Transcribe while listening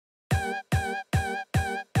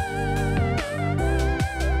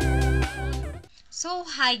So,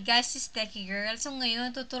 hi guys, this is Techie Girl. So,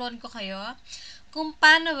 ngayon, tuturuan ko kayo kung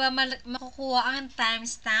paano ba makukuha ang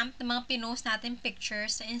timestamp ng mga pinost natin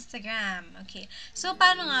pictures sa Instagram. Okay. So,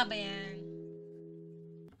 paano nga ba yan?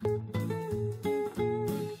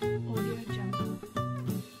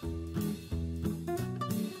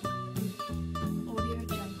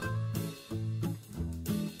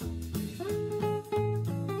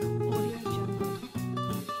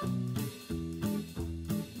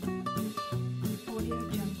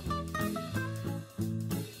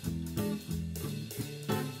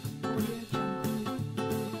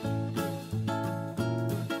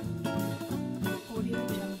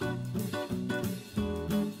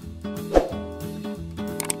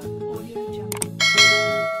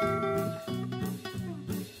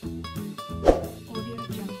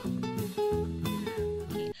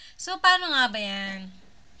 So, paano nga ba yan?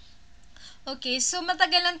 Okay, so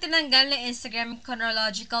matagal lang tinanggal ng Instagram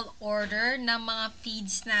chronological order ng mga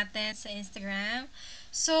feeds natin sa Instagram.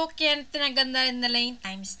 So, kaya tinanggal na rin nila yung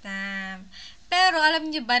timestamp. Pero, alam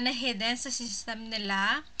nyo ba na hidden sa system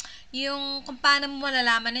nila yung kung paano mo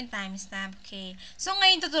malalaman yung timestamp? Okay. So,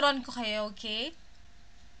 ngayon tuturuan ko kayo, okay?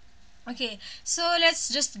 Okay, so let's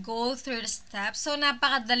just go through the steps. So,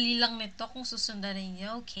 napakadali lang nito kung susundan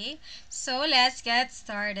ninyo, okay? So, let's get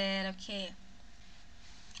started, okay?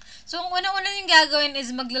 So, ang una-una yung gagawin is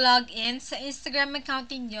mag-log in sa Instagram account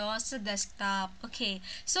niyo sa desktop. Okay.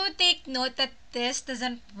 So, take note that this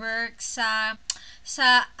doesn't work sa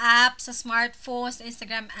app, sa smartphone, sa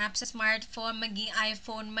Instagram app, sa smartphone, maging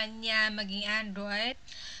iPhone man yan, maging Android.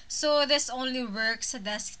 So, this only works sa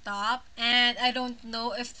desktop. And I don't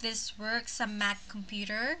know if this works sa Mac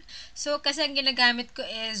computer. So, kasi ang ginagamit ko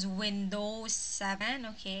is Windows 7.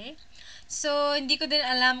 Okay. So, hindi ko din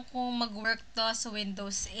alam kung mag-work to sa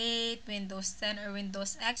Windows 8, Windows 10, or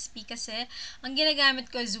Windows XP kasi ang ginagamit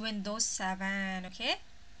ko is Windows 7. Okay?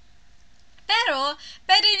 Pero,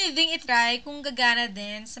 pwede nyo ding itry kung gagana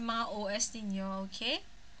din sa mga OS ninyo. Okay?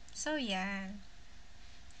 So, yan.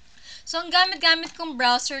 So, ang gamit-gamit kong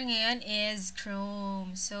browser ngayon is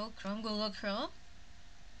Chrome. So, Chrome, Google Chrome.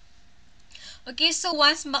 Okay, so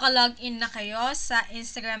once maka-login na kayo sa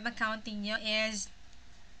Instagram account niyo is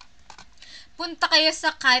punta kayo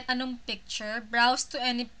sa kahit anong picture. Browse to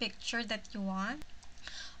any picture that you want.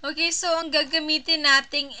 Okay, so ang gagamitin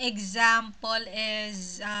nating example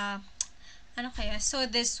is, ano kaya? So,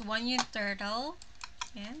 this one, yung turtle.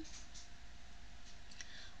 Yan.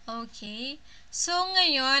 Okay. So,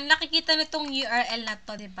 ngayon, nakikita na itong URL na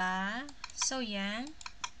to, diba? So, yan.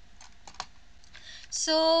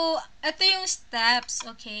 So, ito yung steps.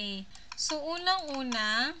 Okay. So,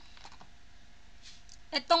 unang-una,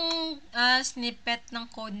 itong snippet ng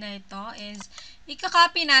code na ito is,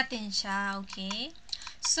 ika-copy natin siya, okay?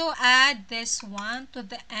 So, add this one to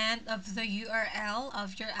the end of the URL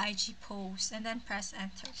of your IG post and then press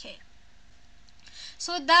enter, okay?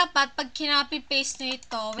 So, dapat, pag kinopy-paste nyo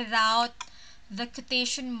ito without the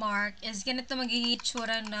quotation mark, is ganito magiging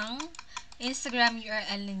itsura ng Instagram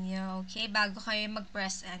URL ninyo, okay? Bago kayo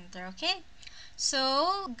mag-press enter, okay? So,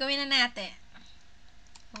 gawin na natin.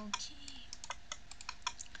 Okay.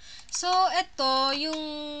 So, ito, yung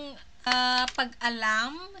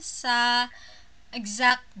pag-alam sa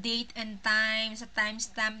exact date and time, sa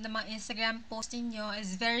timestamp ng mga Instagram post niyo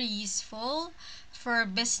is very useful for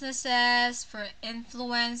businesses, for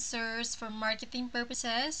influencers, for marketing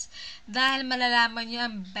purposes, dahil malalaman nyo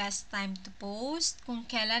ang best time to post, kung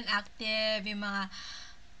kailan active yung mga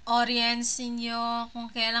audience niyo,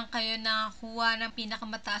 kung kailan kayo nakakuha ng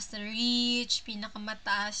pinakamataas na reach,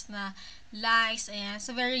 pinakamataas na likes, ayan.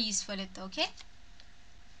 So, very useful ito, okay?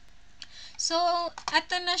 So,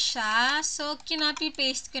 ito na siya. So,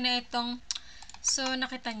 kinopy-paste ko na itong, so,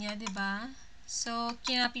 nakita niyo, diba? So,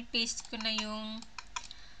 kinopy-paste ko na yung,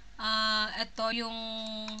 ito yung,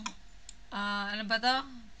 ano ba to?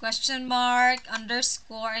 Question mark,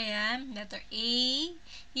 underscore, ayan. Letter A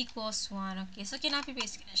equals 1. Okay, so,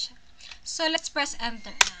 kinopy-paste ko na siya. So, let's press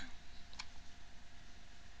enter na.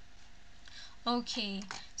 Okay.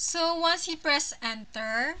 So, once you press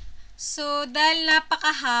enter, so, dahil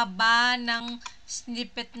napakahaba ng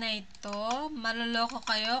snippet na ito, maluloko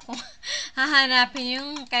kayo kung hahanapin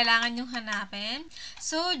yung kailangan yung hanapin.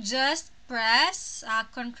 So, just press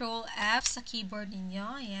CTRL F sa keyboard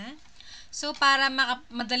ninyo. Ayan. So, para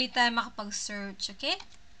madali tayo makapag-search. Okay?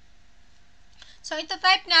 So, ito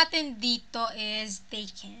type natin dito is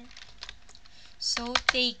taken. So,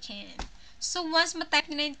 taken. So, once ma-type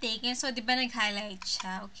nyo na yung taken, so, di ba nag-highlight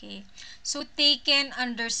siya? Okay. So, taken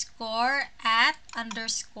underscore at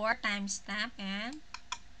underscore timestamp. And,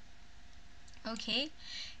 okay.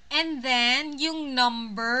 And then, yung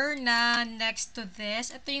number na next to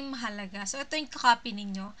this, ito yung mahalaga. So, ito yung copy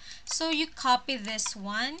ninyo. So, you copy this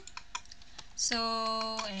one. So,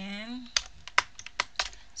 ayan.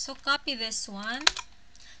 So, copy this one.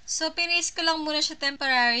 So, pinis ko lang muna siya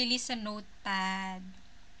temporarily sa Notepad.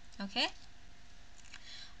 Okay?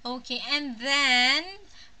 Okay, and then,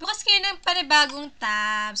 bukas kayo ng panibagong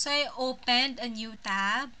tab. So, I opened a new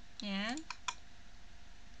tab. Ayan.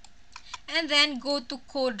 And then, go to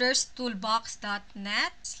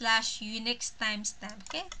coderstoolbox.net/Unix timestamp.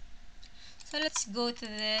 Okay? So, let's go to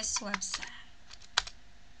this website.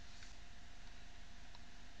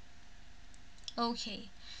 Okay.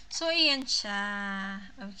 So, ayan siya.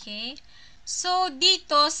 Okay? So,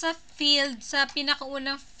 dito sa field, sa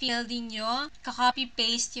pinakaunang field niyo,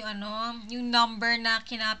 ka-copy-paste yung yung number na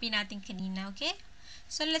kinopy natin kanina. Okay?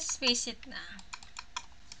 So, let's paste it na.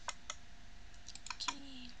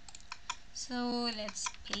 Okay. So, let's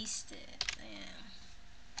paste it. Ayan.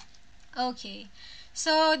 Okay.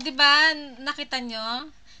 So, di ba, nakita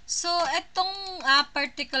nyo? So, itong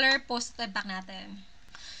particular post na back natin.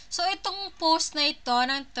 So, itong post na ito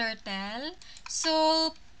ng turtle, so,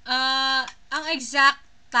 ang exact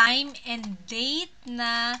time and date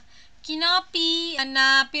na kinopy,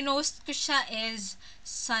 na pinost ko siya is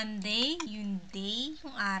Sunday, yung day,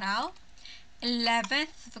 yung araw,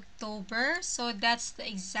 11th of October. So, that's the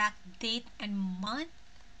exact date and month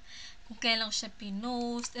kung kailan ko siya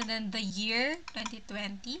pinost, and then the year,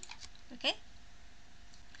 2020. Okay?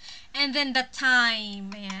 And then the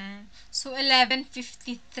time, ayan. So, 11:53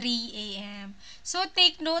 a.m. So,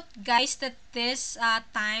 take note, guys, that this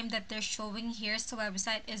time that they're showing here sa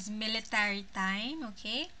website is military time,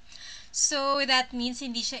 okay? So, that means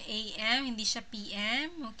hindi siya AM, hindi siya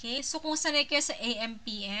PM, okay? So, kung sanay kayo sa AM,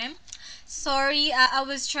 PM, sorry, I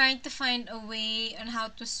was trying to find a way on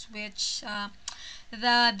how to switch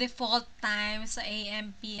the default time sa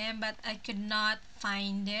AM, PM, but I could not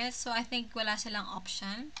find it. So, I think wala silang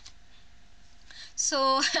option.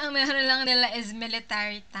 So, ang meron lang nila is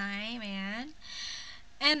military time. Ayan.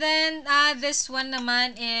 And then, this one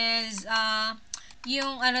naman is,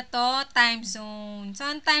 yung time zone. So,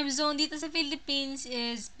 ang time zone dito sa Philippines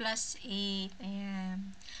is +8.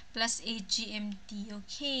 Ayan. +8 GMT.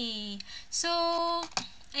 Okay. So,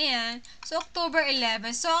 ayan. So, October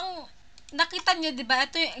 11. So, ang nakita nyo, di ba?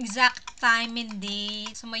 Ito yung exact time and day.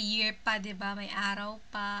 So, may year pa, di ba? May araw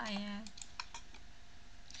pa. Ayan.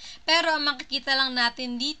 Pero, ang makikita lang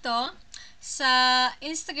natin dito sa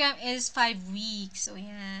Instagram is 5 weeks. So,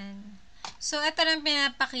 yan. So, ito lang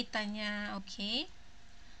pinapakita niya. Okay?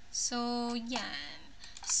 So, yan.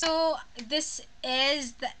 So, this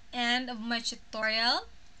is the end of my tutorial.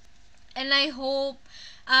 And I hope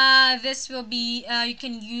this will be, you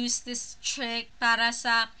can use this trick para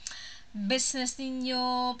sa business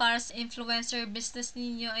ninyo, para sa influencer business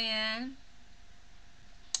ninyo. Ayan.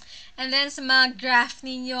 And then, sa mga graph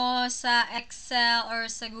ninyo sa Excel or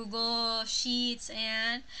sa Google Sheets,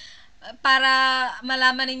 ayan, para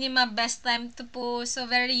malaman ninyo yung mga best time to post. So,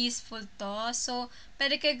 very useful to. So,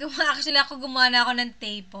 pwede kayo gumawa. Actually, ako gumawa na ako ng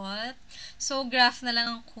table. So, graph na lang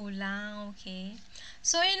ang kulang. Okay.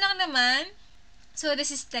 So, yun lang naman. So, this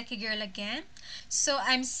is Techie Girl again. So,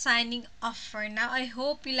 I'm signing off for now. I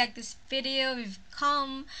hope you like this video. We've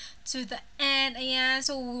come to the end. Ayan.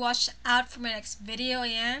 So, watch out for my next video.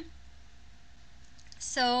 Ayan.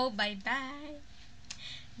 So, bye-bye.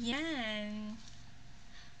 Yan.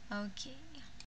 Okay.